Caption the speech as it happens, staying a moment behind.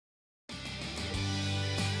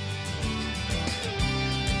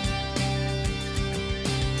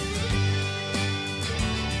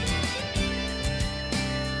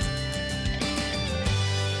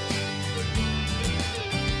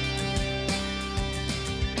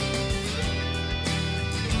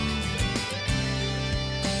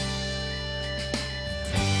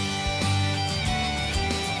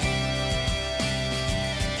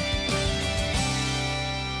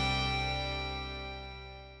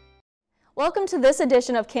Welcome to this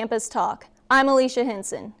edition of Campus Talk. I'm Alecia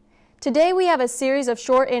Henson. Today we have a series of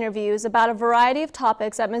short interviews about a variety of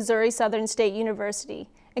topics at Missouri Southern State University,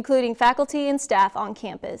 including faculty and staff on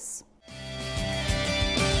campus.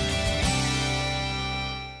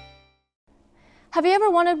 Have you ever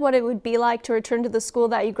wondered what it would be like to return to the school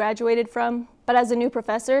that you graduated from, but as a new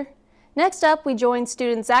professor? Next up, we join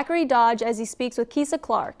student Zachary Dodge as he speaks with Kisa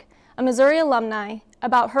Clark, a Missouri alumni,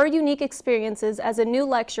 about her unique experiences as a new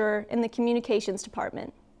lecturer in the communications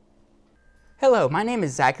department. Hello, my name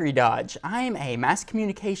is Zachary Dodge. I am a mass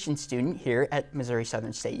communication student here at Missouri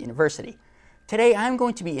Southern State University. Today I'm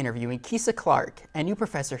going to be interviewing Kisa Clark, a new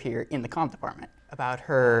professor here in the comm department, about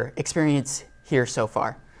her experience here so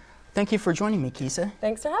far. Thank you for joining me, Kisa.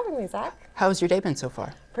 Thanks for having me, Zach. How's your day been so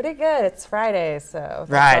far? Pretty good. It's Friday, so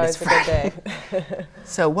it's always a good day.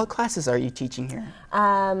 So what classes are you teaching here?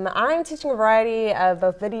 I'm teaching a variety of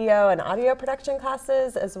both video and audio production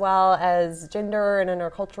classes, as well as gender and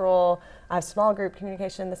intercultural. I have small group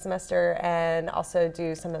communication this semester, and also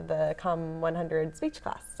do some of the Comm 100 speech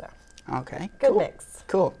class. So okay, good cool. mix.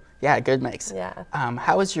 Cool. Yeah, good mix. Yeah.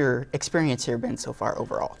 How has your experience here been so far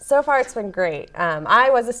overall? So far it's been great.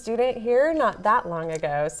 I was a student here not that long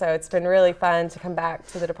ago, so it's been really fun to come back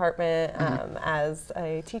to the department as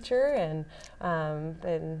a teacher, and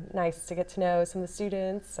been nice to get to know some of the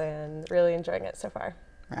students and really enjoying it so far.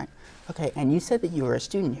 Right. Okay, and you said that you were a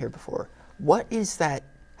student here before. What is that,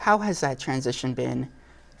 how has that transition been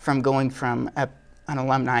from going from an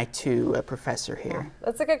alumni to a professor here?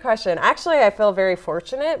 That's a good question. Actually, I feel very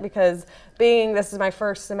fortunate because this is my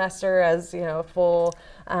first semester as a full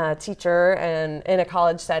teacher and in a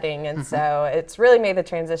college setting, and so it's really made the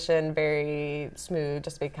transition very smooth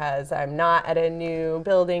just because I'm not at a new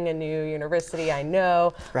building, a new university. I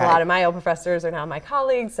know a lot of my old professors are now my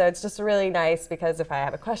colleagues, so it's just really nice because if I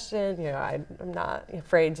have a question, I'm not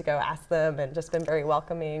afraid to go ask them, and just been very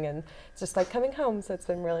welcoming, and it's just like coming home, so it's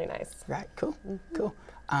been really nice. Right, cool, cool.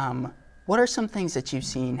 What are some things that you've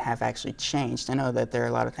seen have actually changed? I know that there are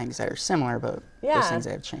a lot of things that are similar, but there's things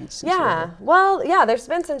that have changed since there's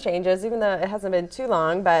been some changes, even though it hasn't been too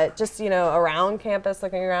long, but just, around campus,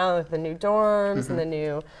 looking around with the new dorms and the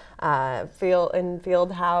new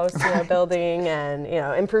field house building, and,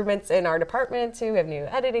 improvements in our department too. We have new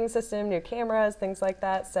editing system, new cameras, things like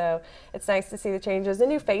that. So it's nice to see the changes, and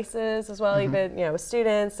new faces as well, even, with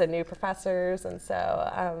students and new professors. And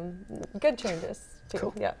so good changes too.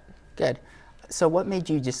 Cool. Yeah. Good. So what made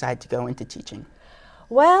you decide to go into teaching?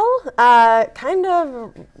 Well, kind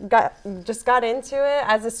of just got into it.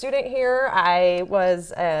 As a student here, I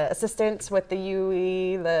was assistant with the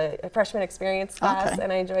UE, the freshman experience class,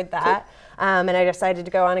 and I enjoyed that. Cool. And I decided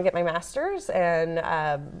to go on and get my master's, and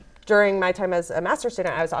during my time as a master's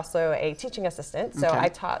student, I was also a teaching assistant. So I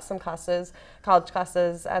taught some classes, college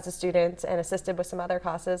classes as a student, and assisted with some other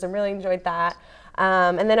classes, and really enjoyed that.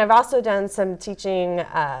 And then I've also done some teaching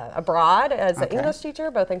abroad as an English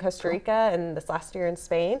teacher, both in Costa Rica and this last year in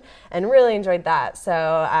Spain, and really enjoyed that.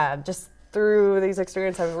 So just through these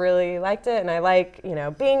experiences, I've really liked it, and I like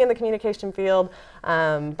being in the communication field,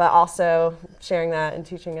 but also sharing that and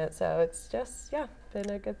teaching it. So it's just been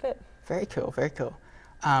a good fit. Very cool, very cool.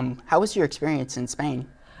 How was your experience in Spain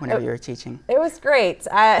whenever you were teaching? It was great.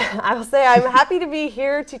 I will say I'm happy to be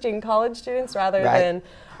here teaching college students rather than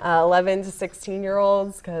 11 to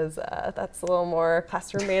 16-year-olds, because that's a little more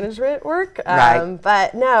classroom management work.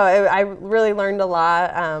 But no, I really learned a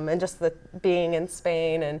lot, and just being in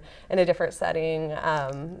Spain and in a different setting,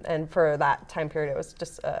 and for that time period, it was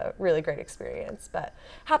just a really great experience. But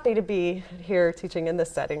happy to be here teaching in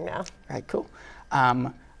this setting now. Right, cool.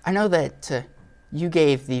 I know that you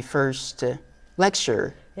gave the first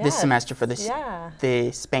lecture this semester for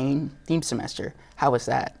the Spain theme semester. How was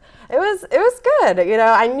that? It was good.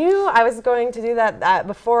 I knew I was going to do that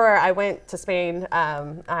before I went to Spain.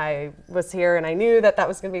 I was here, and I knew that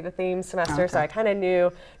was going to be the theme semester, so I kind of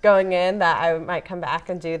knew going in that I might come back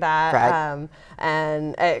and do that.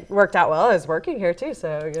 And it worked out well. I was working here too,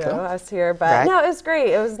 so I was here. But no, it was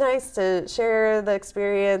great. It was nice to share the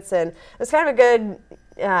experience, and it was kind of a good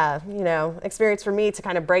experience for me to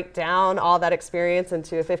kind of break down all that experience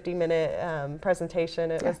into a 50-minute presentation.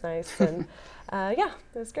 It was nice, and it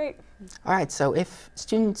was great. All right, so if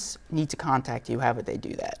students need to contact you, how would they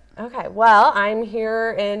do that? Okay, well, I'm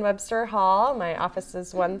here in Webster Hall. My office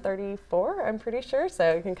is 134, I'm pretty sure,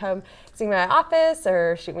 so you can come see my office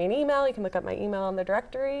or shoot me an email. You can look up my email on the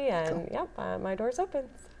directory, and my door's open.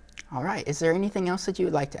 All right, is there anything else that you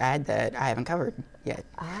would like to add that I haven't covered yet?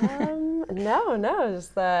 No,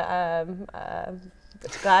 just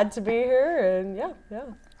glad to be here, and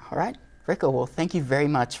All right. Very cool. Well, thank you very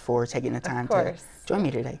much for taking the time to join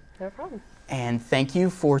me today. No problem. And thank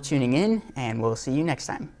you for tuning in, and we'll see you next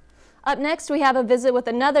time. Up next, we have a visit with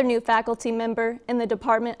another new faculty member in the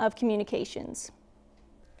Department of Communications.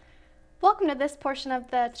 Welcome to this portion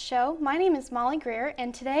of the show. My name is Molly Greer,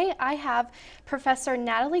 and today I have Professor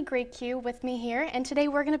Natalie Grecu with me here, and today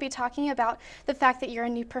we're going to be talking about the fact that you're a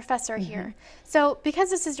new professor here. So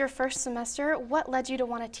because this is your first semester, what led you to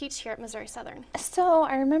want to teach here at Missouri Southern? So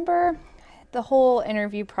I remember the whole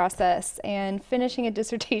interview process and finishing a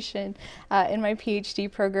dissertation in my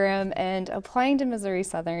PhD program and applying to Missouri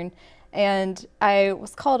Southern, and I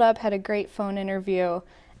was called up, had a great phone interview,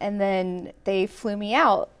 and then they flew me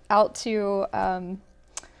out to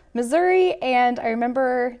Missouri, and I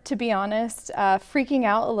remember, to be honest, freaking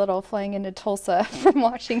out a little flying into Tulsa from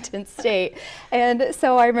Washington State. And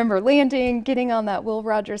so I remember landing, getting on that Will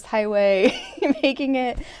Rogers Highway, making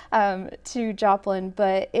it to Joplin,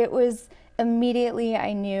 but it was immediately,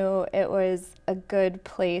 I knew it was a good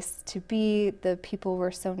place to be. The people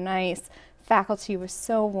were so nice. Faculty was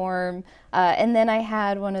so warm, and then I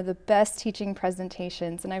had one of the best teaching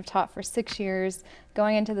presentations, and I've taught for 6 years,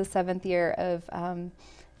 going into the 7th year of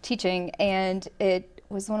teaching, and it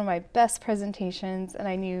was one of my best presentations, and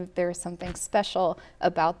I knew there was something special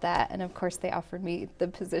about that, and of course they offered me the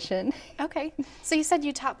position. Okay, so you said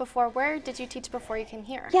you taught before. Where did you teach before you came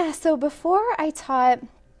here? Yeah, so before I taught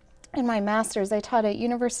in my master's, I taught at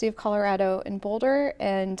University of Colorado in Boulder,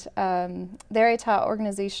 and there I taught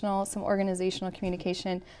some organizational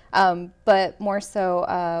communication, but more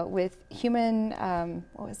so with human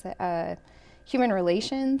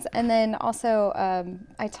relations, and then also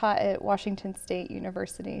I taught at Washington State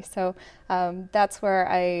University. So that's where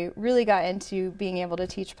I really got into being able to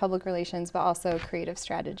teach public relations, but also creative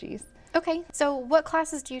strategies. Okay, so what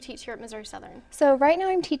classes do you teach here at Missouri Southern? So right now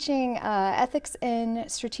I'm teaching ethics in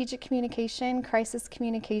strategic communication, crisis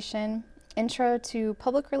communication, intro to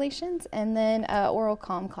public relations, and then oral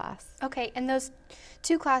comm class. Okay, and those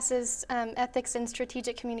two classes, ethics in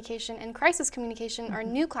strategic communication and crisis communication, are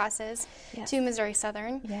new classes to Missouri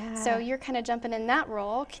Southern. Yeah. So you're kind of jumping in that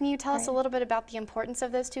role. Can you tell us a little bit about the importance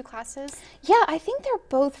of those two classes? Yeah, I think they're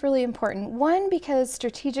both really important. One, because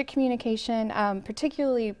strategic communication,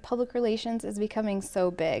 particularly public relations, is becoming so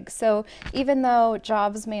big. So even though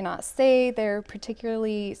jobs may not say they're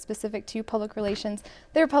particularly specific to public relations,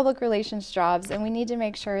 they're public relations jobs, and we need to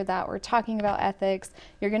make sure that we're talking about ethics.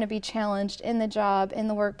 You're going to be challenged in the job, in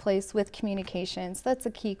the workplace with communications. That's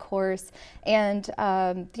a key course. And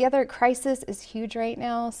the other, crisis is huge right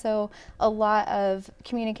now, so a lot of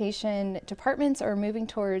communication departments are moving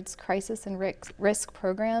towards crisis and risk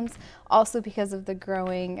programs, also because of the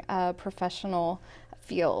growing professional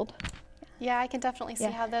field. Yeah, I can definitely see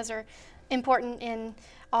how those are important in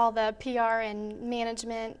all the PR and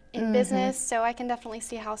management in business, so I can definitely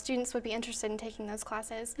see how students would be interested in taking those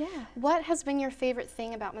classes. Yeah. What has been your favorite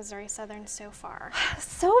thing about Missouri Southern so far?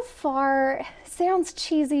 So far, sounds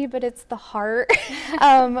cheesy, but it's the heart.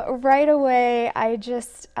 Right away, I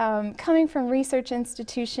just, coming from research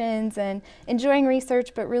institutions and enjoying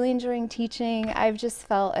research, but really enjoying teaching, I've just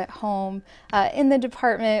felt at home in the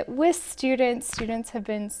department with students. Students have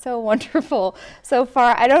been so wonderful so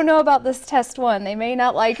far. I don't know about this test one. They may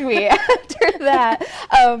not like me after that,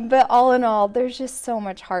 but all in all, there's just so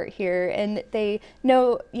much heart here, and they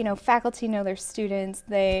know, faculty know their students.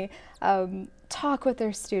 They talk with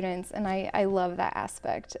their students, and I love that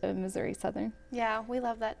aspect of Missouri Southern. Yeah, we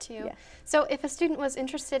love that too. Yeah. So if a student was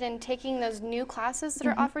interested in taking those new classes that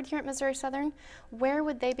are offered here at Missouri Southern, where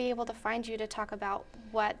would they be able to find you to talk about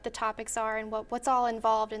what the topics are and what's all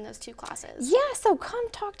involved in those two classes? Yeah, so come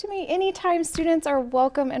talk to me anytime. Students are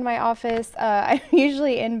welcome in my office. I'm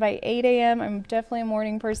usually in by 8 a.m. I'm definitely a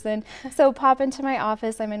morning person. So pop into my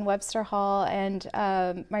office. I'm in Webster Hall, and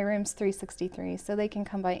my room's 363, so they can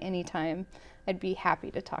come by anytime. I'd be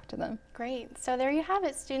happy to talk to them. Great. So there you have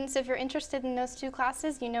it, students. If you're interested in those two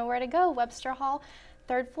classes, you know where to go, Webster Hall,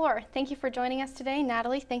 3rd floor. Thank you for joining us today.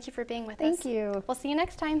 Natalie, thank you for being with us. Thank you. We'll see you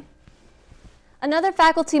next time. Another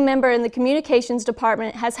faculty member in the communications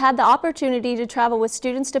department has had the opportunity to travel with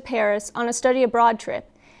students to Paris on a study abroad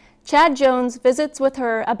trip. Chad Jones visits with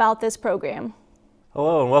her about this program.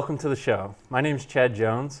 Hello and welcome to the show. My name is Chad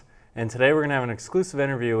Jones, and today we're going to have an exclusive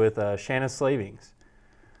interview with Shanna Slavings.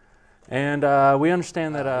 And we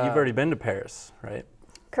understand that you've already been to Paris, right?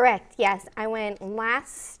 Correct, yes. I went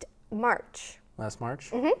last March. Last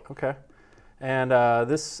March? Okay. And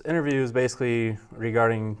this interview is basically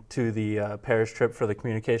regarding to the Paris trip for the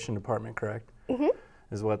communication department, correct?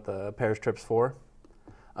 Is what the Paris trip's for.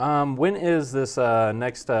 When is this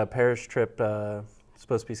next Paris trip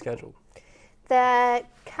supposed to be scheduled? The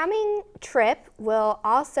coming trip will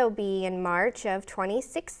also be in March of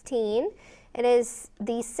 2016.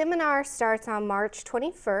 The seminar starts on March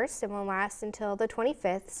 21st and will last until the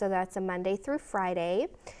 25th, so that's a Monday through Friday.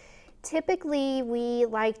 Typically, we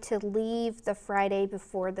like to leave the Friday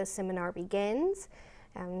before the seminar begins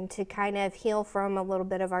to kind of heal from a little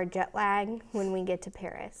bit of our jet lag when we get to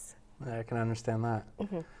Paris. Yeah, I can understand that.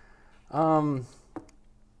 Mm-hmm.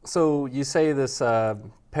 So you say this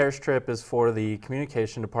Paris trip is for the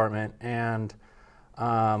communication department, and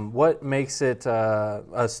what makes it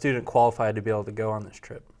a student qualified to be able to go on this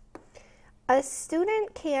trip? A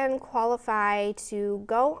student can qualify to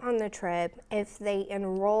go on the trip if they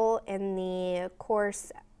enroll in the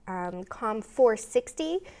course COM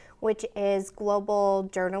 460, which is Global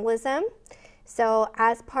Journalism. So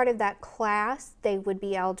as part of that class, they would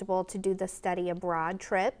be eligible to do the study abroad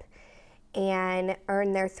trip and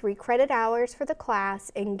earn their 3 credit hours for the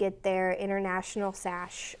class and get their international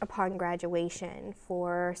sash upon graduation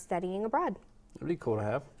for studying abroad. That'd be cool to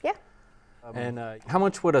have. Yeah. And how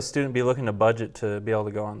much would a student be looking to budget to be able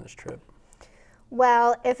to go on this trip?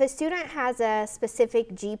 Well, if a student has a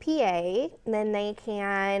specific GPA, then they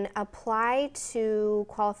can apply to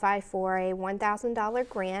qualify for a $1,000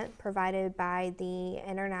 grant provided by the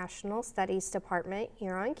International Studies Department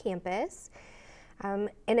here on campus.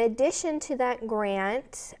 In addition to that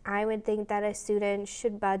grant, I would think that a student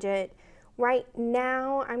should budget right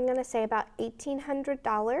now, I'm going to say about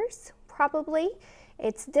 $1,800 probably.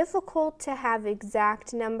 It's difficult to have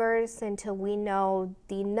exact numbers until we know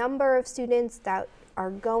the number of students that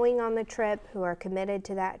are going on the trip, who are committed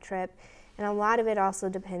to that trip, and a lot of it also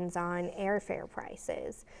depends on airfare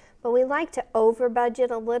prices. But we like to over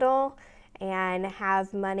budget a little and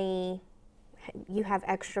have money, you have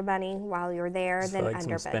extra money while you're there than like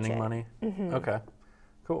under some budget. Spending money? Mm-hmm. Okay,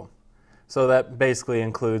 cool. So that basically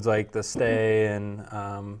includes like the stay and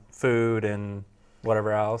food and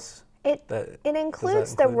whatever else? It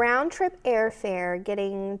includes the round trip airfare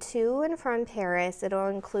getting to and from Paris. It'll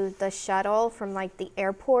include the shuttle from like the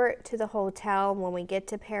airport to the hotel when we get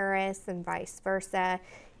to Paris and vice versa.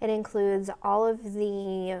 It includes all of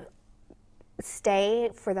the stay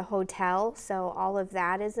for the hotel, so all of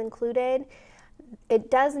that is included. It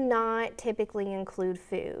does not typically include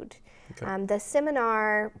food. Okay. The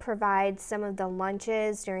seminar provides some of the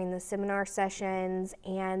lunches during the seminar sessions,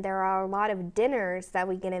 and there are a lot of dinners that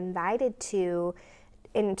we get invited to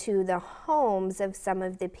into the homes of some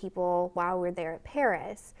of the people while we're there at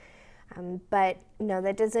Paris. But no,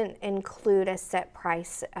 that doesn't include a set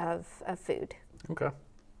price of food. Okay,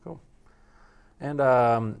 cool. And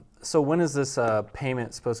so when is this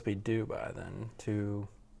payment supposed to be due by then to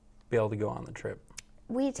be able to go on the trip?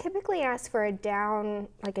 We typically ask for a down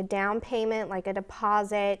payment, like a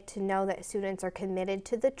deposit, to know that students are committed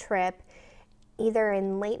to the trip, either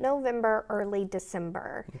in late November, early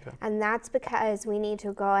December. Okay. And that's because we need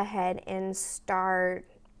to go ahead and start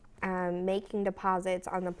making deposits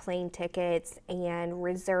on the plane tickets and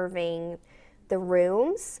reserving the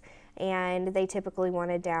rooms. And they typically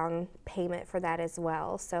want a down payment for that as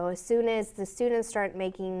well. So as soon as the students start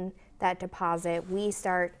making that deposit, we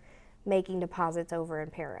start making deposits over in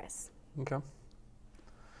Paris. Okay.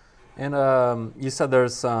 And you said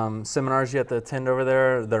there's some seminars you have to attend over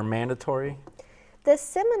there. They're mandatory? The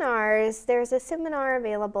seminars, there's a seminar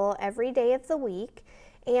available every day of the week,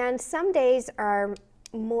 and some days are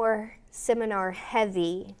more seminar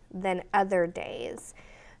heavy than other days.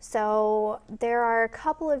 So there are a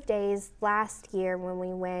couple of days last year when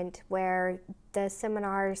we went where the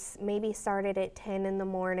seminars maybe started at 10 in the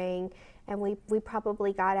morning, and we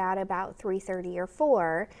probably got out about 3:30 or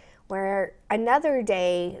 4, where another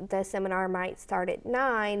day the seminar might start at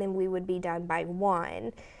 9 and we would be done by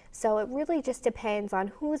 1. So it really just depends on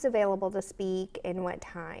who's available to speak and what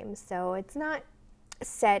time. So it's not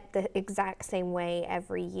set the exact same way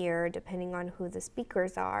every year depending on who the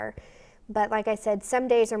speakers are. But like I said, some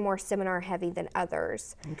days are more seminar heavy than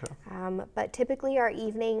others. Okay. But typically our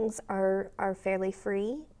evenings are fairly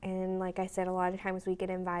free. And like I said, a lot of times we get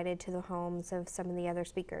invited to the homes of some of the other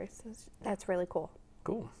speakers. That's really cool.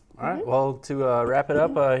 Cool. All right. Well, to wrap it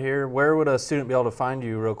up here, where would a student be able to find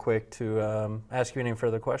you real quick to ask you any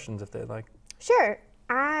further questions if they'd like? Sure.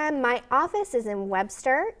 My office is in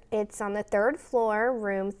Webster. It's on the 3rd floor,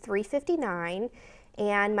 room 359.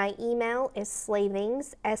 And my email is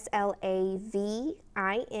slavings, SLAVINGS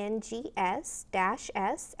 -s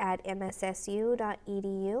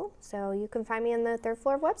 @mssu.edu. So you can find me on the 3rd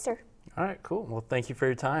floor of Webster. All right, cool. Well, thank you for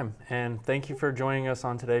your time, and thank you for joining us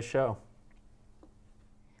on today's show.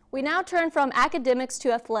 We now turn from academics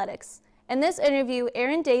to athletics. In this interview,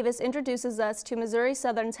 Aaron Davis introduces us to Missouri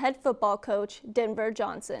Southern's head football coach, Denver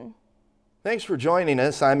Johnson. Thanks for joining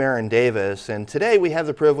us. I'm Aaron Davis, and today we have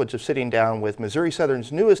the privilege of sitting down with Missouri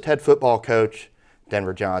Southern's newest head football coach,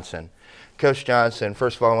 Denver Johnson. Coach Johnson,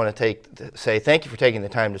 first of all, I want to say thank you for taking the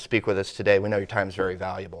time to speak with us today. We know your time is very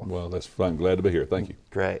valuable. Well, that's fun. Glad to be here. Thank you.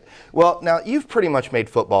 Great. Well, now you've pretty much made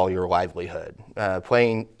football your livelihood,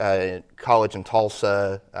 playing college in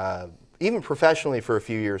Tulsa, even professionally for a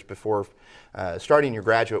few years before starting your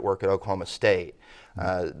graduate work at Oklahoma State.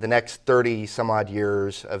 The next 30 some odd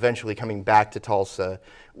years, eventually coming back to Tulsa.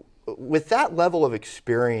 With that level of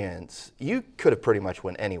experience, you could have pretty much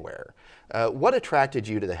went anywhere. What attracted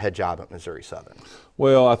you to the head job at Missouri Southern?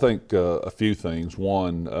 Well, I think a few things.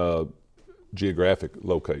 One, geographic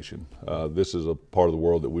location. This is a part of the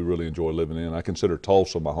world that we really enjoy living in. I consider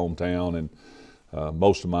Tulsa my hometown, and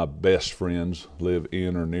most of my best friends live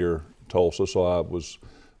in or near Tulsa, so I was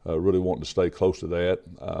really wanting to stay close to that.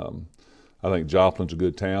 I think Joplin's a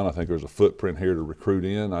good town. I think there's a footprint here to recruit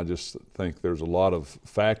in. I just think there's a lot of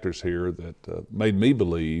factors here that made me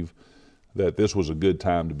believe that this was a good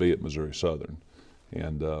time to be at Missouri Southern.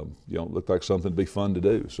 And, it looked like something to be fun to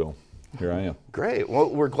do, so here I am. Great. Well,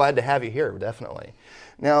 we're glad to have you here, definitely.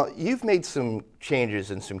 Now, you've made some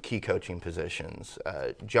changes in some key coaching positions.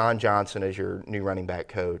 John Johnson as your new running back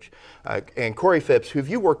coach, and Corey Phipps, who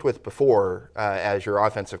you worked with before as your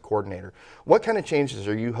offensive coordinator. What kind of changes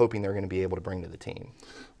are you hoping they're going to be able to bring to the team?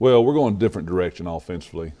 Well, we're going a different direction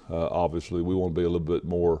offensively. Obviously, we want to be a little bit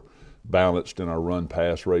more balanced in our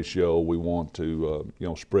run-pass ratio. We want to,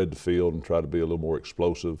 spread the field and try to be a little more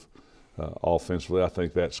explosive offensively. I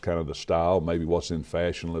think that's kind of the style, maybe what's in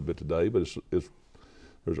fashion a little bit today, but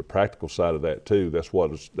there's a practical side of that too. That's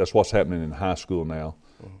what's happening in high school now.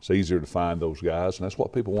 It's easier to find those guys, and that's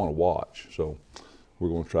what people want to watch. So we're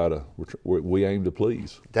going to try to, we aim to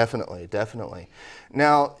please. Definitely, definitely.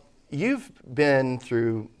 Now, you've been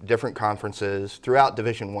through different conferences throughout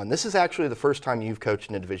Division I. This is actually the first time you've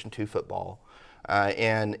coached in a Division II football.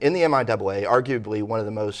 And in the MIAA, arguably one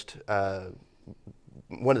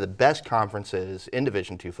of the best conferences in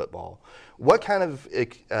Division II football. What kind of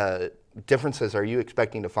differences are you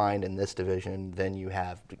expecting to find in this division than you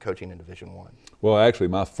have coaching in Division I? Well, actually,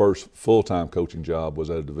 my first full-time coaching job was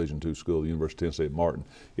at a Division II school, the University of Tennessee at Martin.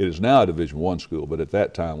 It is now a Division I school, but at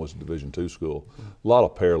that time was a Division II school. A lot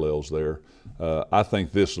of parallels there. I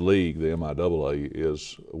think this league, the MIAA,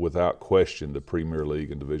 is without question the premier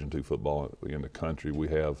league in Division II football in the country. We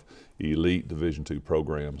have elite Division II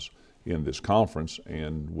programs in this conference,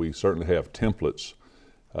 and we certainly have templates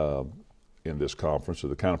in this conference of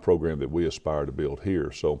the kind of program that we aspire to build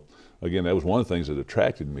here. So again, that was one of the things that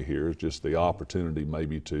attracted me here, is just the opportunity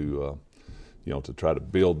maybe to to try to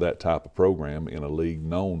build that type of program in a league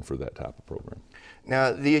known for that type of program.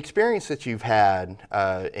 Now, the experience that you've had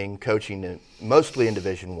in coaching mostly in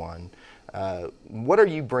Division I, what are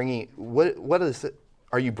you bringing?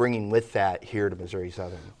 Are you bringing with that here to Missouri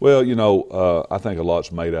Southern? Well, I think a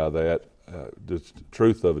lot's made out of that. The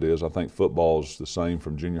truth of it is, I think football is the same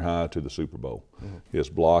from junior high to the Super Bowl. It's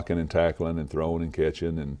blocking and tackling and throwing and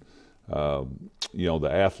catching, and the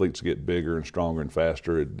athletes get bigger and stronger and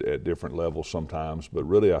faster at different levels sometimes. But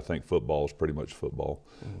really, I think football is pretty much football.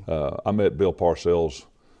 I met Bill Parcells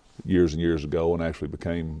years and years ago, and actually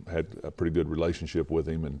had a pretty good relationship with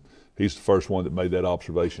him. And he's the first one that made that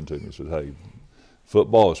observation to me. He said, "Hey,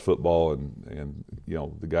 football is football, and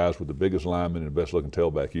the guys with the biggest lineman and the best looking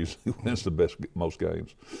tailback usually wins most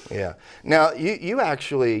games." Yeah. Now,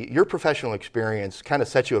 your professional experience kind of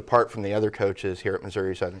sets you apart from the other coaches here at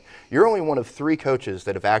Missouri Southern. You're only one of 3 coaches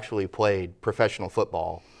that have actually played professional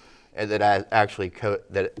football and to actually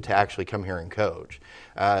come here and coach.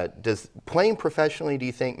 Does playing professionally, do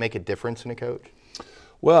you think, make a difference in a coach?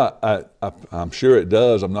 Well, I'm sure it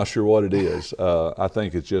does. I'm not sure what it is. I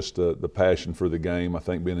think it's just the passion for the game. I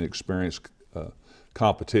think being an experienced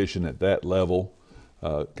competition at that level,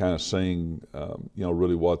 kind of seeing,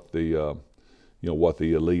 really what the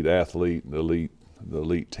elite athlete and the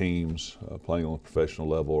elite teams playing on a professional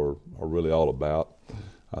level are really all about.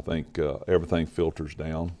 I think everything filters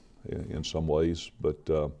down in some ways, but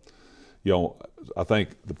I think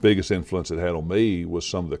the biggest influence it had on me was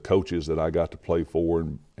some of the coaches that I got to play for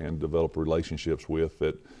and develop relationships with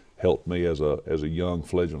that helped me as a young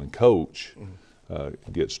fledgling coach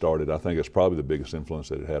get started. I think it's probably the biggest influence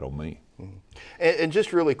that it had on me. And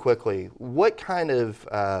just really quickly, what kind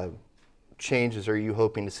of changes are you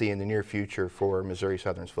hoping to see in the near future for Missouri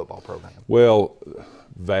Southern's football program? Well,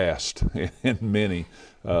 vast and many.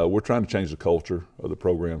 We're trying to change the culture of the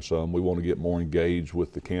program some. We want to get more engaged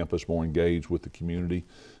with the campus, more engaged with the community.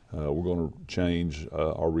 We're going to change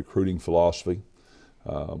our recruiting philosophy.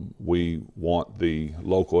 We want the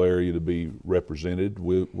local area to be represented.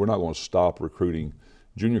 We're not going to stop recruiting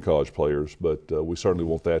junior college players, but we certainly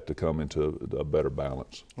want that to come into a better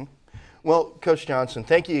balance. Well, Coach Johnson,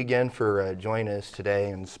 thank you again for joining us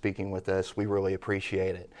today and speaking with us. We really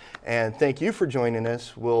appreciate it. And thank you for joining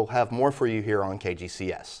us. We'll have more for you here on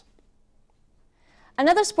KGCS.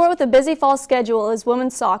 Another sport with a busy fall schedule is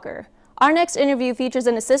women's soccer. Our next interview features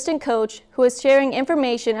an assistant coach who is sharing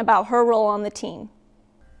information about her role on the team.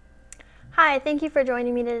 Hi, thank you for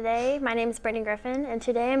joining me today. My name is Brittany Griffin, and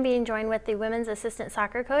today I'm being joined with the women's assistant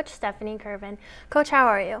soccer coach, Stephanie Curvin. Coach, how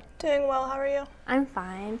are you? Doing well, how are you? I'm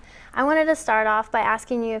fine. I wanted to start off by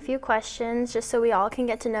asking you a few questions just so we all can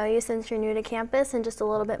get to know you since you're new to campus and just a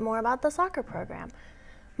little bit more about the soccer program.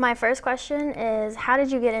 My first question is, how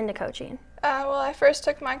did you get into coaching? Well, first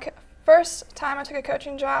time I took a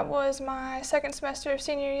coaching job was my second semester of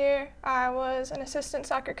senior year. I was an assistant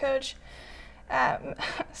soccer coach at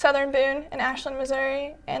Southern Boone in Ashland,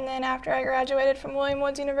 Missouri, and then after I graduated from William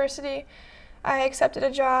Woods University, I accepted a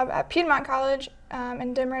job at Piedmont College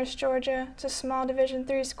in Demorest, Georgia. It's a small Division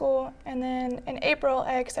III school, and then in April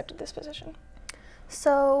I accepted this position.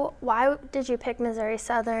 So why did you pick Missouri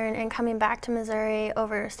Southern and coming back to Missouri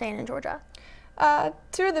over staying in Georgia?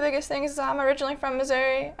 Two of the biggest things is I'm originally from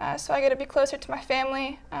Missouri, so I get to be closer to my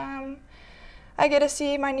family. I get to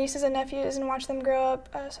see my nieces and nephews and watch them grow up,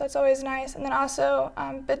 so it's always nice. And then also,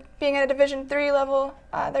 but being at a Division III level,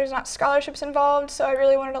 there's not scholarships involved, so I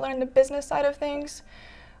really wanted to learn the business side of things.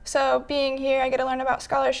 So being here, I get to learn about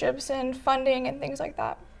scholarships and funding and things like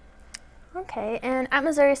that. Okay, and at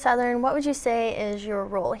Missouri Southern, what would you say is your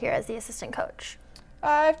role here as the assistant coach?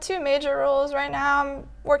 I have two major roles right now. I'm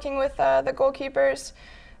working with the goalkeepers,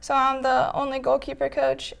 so I'm the only goalkeeper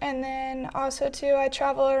coach, and then also too, I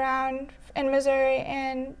travel around in Missouri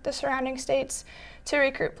and the surrounding states to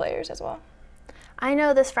recruit players as well. I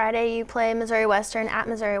know this Friday you play Missouri Western at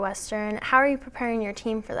Missouri Western. How are you preparing your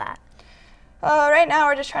team for that? Right now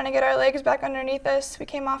we're just trying to get our legs back underneath us. We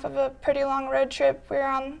came off of a pretty long road trip. We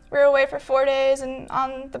were away for 4 days and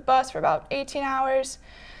on the bus for about 18 hours.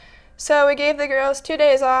 So we gave the girls 2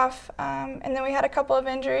 days off, and then we had a couple of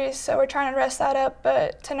injuries, so we're trying to rest that up.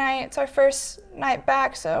 But tonight, it's our first night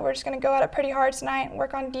back, so we're just going to go at it pretty hard tonight and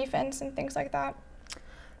work on defense and things like that.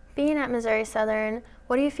 Being at Missouri Southern,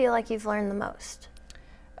 what do you feel like you've learned the most?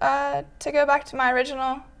 To go back to my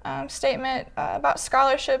original statement about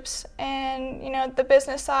scholarships and the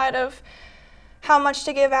business side of how much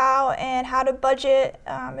to give out and how to budget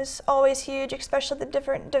is always huge, especially the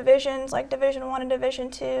different divisions like Division I and Division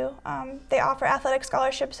II. They offer athletic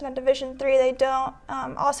scholarships, and at Division III they don't.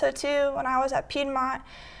 Also too, when I was at Piedmont,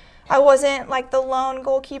 I wasn't like the lone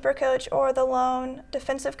goalkeeper coach or the lone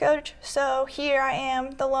defensive coach. So here I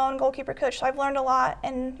am, the lone goalkeeper coach. So I've learned a lot,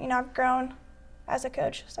 and I've grown as a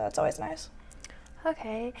coach, so it's always nice.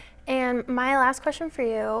 Okay, and my last question for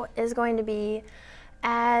you is going to be,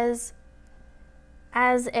 as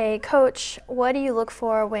a coach, what do you look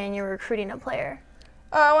for when you're recruiting a player?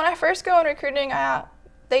 When I first go in recruiting,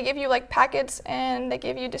 they give you like packets and they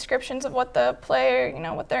give you descriptions of what the player,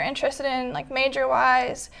 what they're interested in, like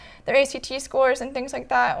major-wise, their ACT scores and things like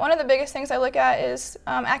that. One of the biggest things I look at is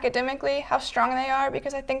academically, how strong they are,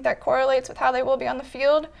 because I think that correlates with how they will be on the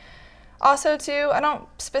field. Also too, I don't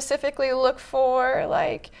specifically look for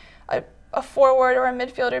like a forward or a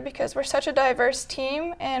midfielder, because we're such a diverse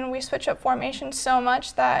team and we switch up formation so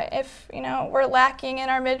much that if we're lacking in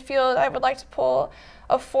our midfield, I would like to pull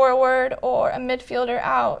a forward or a midfielder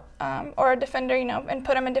out or a defender, and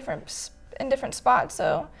put them in different spots.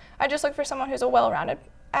 So I just look for someone who's a well-rounded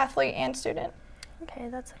athlete and student. Okay,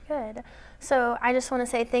 that's good. So I just want to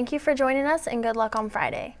say thank you for joining us and good luck on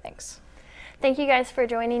Friday. Thanks. Thank you guys for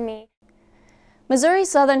joining me. Missouri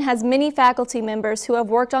Southern has many faculty members who have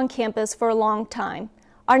worked on campus for a long time.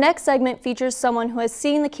 Our next segment features someone who has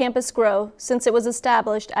seen the campus grow since it was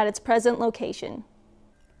established at its present location.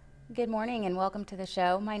 Good morning and welcome to the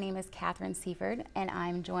show. My name is Catherine Seaford and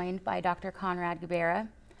I'm joined by Dr. Conrad Gubera.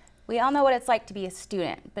 We all know what it's like to be a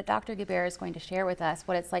student, but Dr. Gubera is going to share with us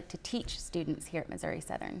what it's like to teach students here at Missouri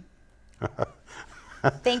Southern.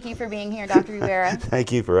 Thank you for being here, Dr. Gubera.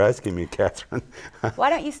 Thank you for asking me, Catherine. Why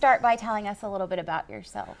don't you start by telling us a little bit about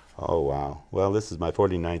yourself? Oh, wow. Well, this is my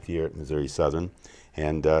 49th year at Missouri Southern,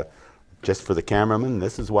 and just for the cameraman,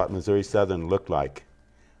 this is what Missouri Southern looked like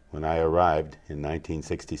when I arrived in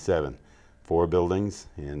 1967. 4 buildings,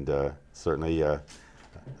 and certainly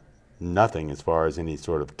nothing as far as any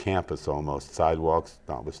sort of campus almost, sidewalks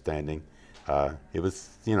notwithstanding. It was,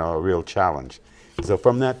 a real challenge. So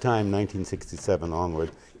from that time, 1967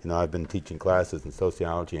 onward, I've been teaching classes in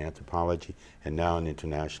sociology, anthropology, and now in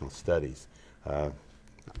international studies.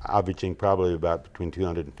 Averaging probably about between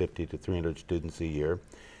 250 to 300 students a year,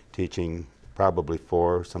 teaching probably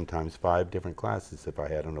 4, sometimes 5 different classes if I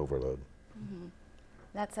had an overload. Mm-hmm.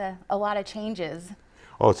 That's a lot of changes.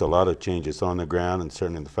 Oh, it's a lot of changes on the ground and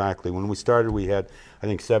certainly in the faculty. When we started, we had, I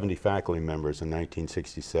think, 70 faculty members in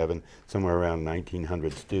 1967, somewhere around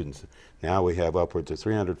 1,900 students. Now we have upwards of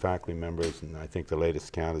 300 faculty members, and I think the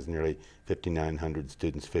latest count is nearly 5,900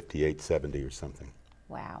 students, 5,870 or something.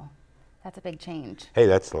 Wow, that's a big change. Hey,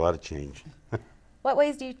 that's a lot of change. What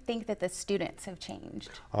ways do you think that the students have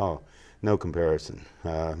changed? Oh, no comparison.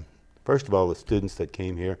 First of all, the students that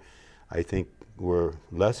came here, I think, were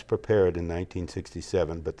less prepared in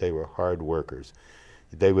 1967, but they were hard workers.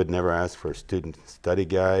 They would never ask for a student study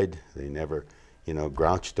guide. They never,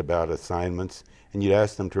 grouched about assignments. And you'd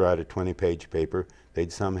ask them to write a 20-page paper.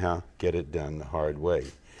 They'd somehow get it done the hard way.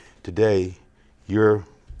 Today, your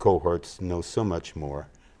cohorts know so much more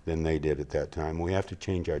than they did at that time. We have to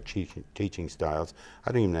change our teaching styles.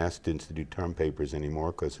 I don't even ask students to do term papers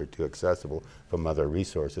anymore because they're too accessible from other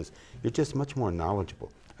resources. You're just much more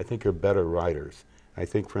knowledgeable. I think you're better writers. I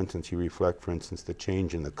think, for instance, you reflect, for instance, the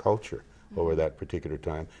change in the culture over that particular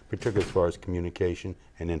time, particularly as far as communication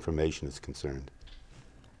and information is concerned.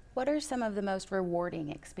 What are some of the most rewarding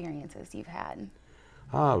experiences you've had?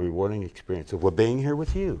 Rewarding experience. Well, being here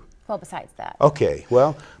with you. Well, besides that. Okay,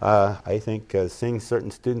 well, I think seeing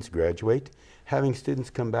certain students graduate, having students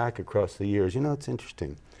come back across the years, it's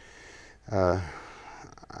interesting.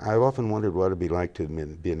 I've often wondered what it'd be like to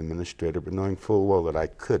be an administrator, but knowing full well that I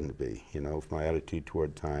couldn't be, with my attitude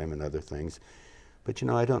toward time and other things. But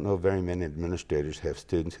I don't know very many administrators have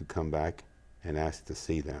students who come back and ask to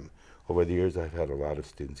see them. Over the years, I've had a lot of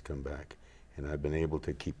students come back, and I've been able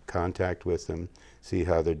to keep contact with them, see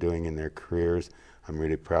how they're doing in their careers. I'm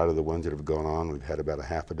really proud of the ones that have gone on. We've had about a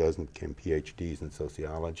half a dozen became PhDs in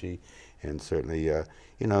sociology, and certainly,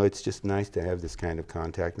 it's just nice to have this kind of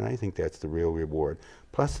contact, and I think that's the real reward.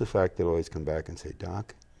 Plus the fact they'll always come back and say,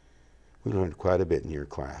 Doc, we learned quite a bit in your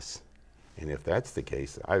class. And if that's the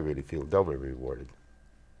case, I really feel doubly rewarded.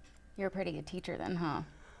 You're a pretty good teacher then, huh?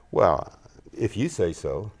 Well, if you say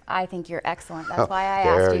so. I think you're excellent. That's why I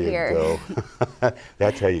asked you here. There you go.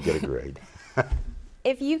 That's how you get a grade.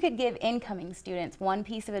 If you could give incoming students one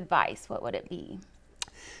piece of advice, what would it be?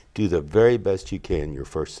 Do the very best you can your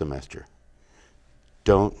first semester.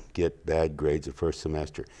 Don't get bad grades the first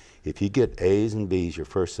semester. If you get A's and B's your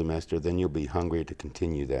first semester, then you'll be hungry to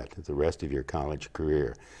continue that the rest of your college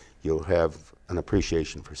career. You'll have an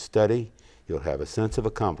appreciation for study. You'll have a sense of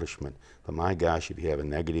accomplishment. But my gosh, if you have a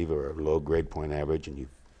negative or a low grade point average and you've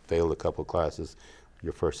failed a couple classes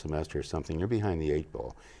your first semester or something, you're behind the 8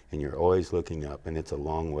 ball. And you're always looking up, and it's a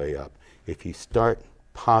long way up. If you start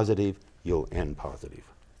positive, you'll end positive.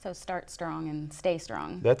 So start strong and stay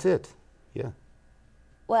strong. That's it, yeah.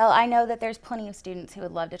 Well, I know that there's plenty of students who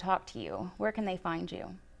would love to talk to you. Where can they find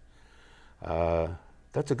you?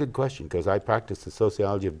 That's a good question, because I practice the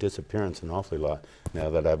sociology of disappearance an awfully lot now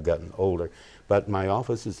that I've gotten older. But my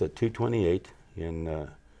office is at 228 in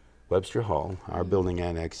Webster Hall, our building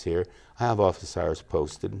annex here. I have office hours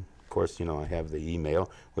posted. Of course, I have the email,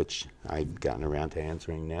 which I've gotten around to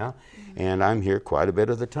answering now, and I'm here quite a bit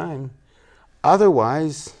of the time.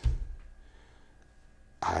 Otherwise,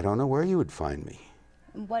 I don't know where you would find me.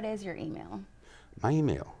 What is your email? My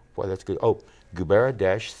email. Boy, that's good. Oh,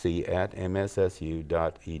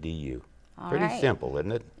 gubera-c@mssu.edu. Pretty simple,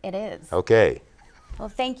 isn't it? It is. Okay. Well,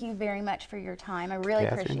 thank you very much for your time. I really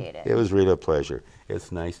appreciate it. It was really a pleasure.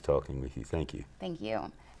 It's nice talking with you. Thank you. Thank you.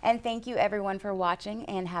 And thank you everyone for watching,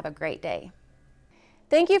 and have a great day.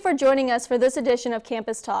 Thank you for joining us for this edition of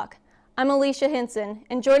Campus Talk. I'm Alecia Henson,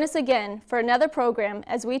 and join us again for another program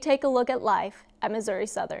as we take a look at life at Missouri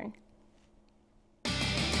Southern.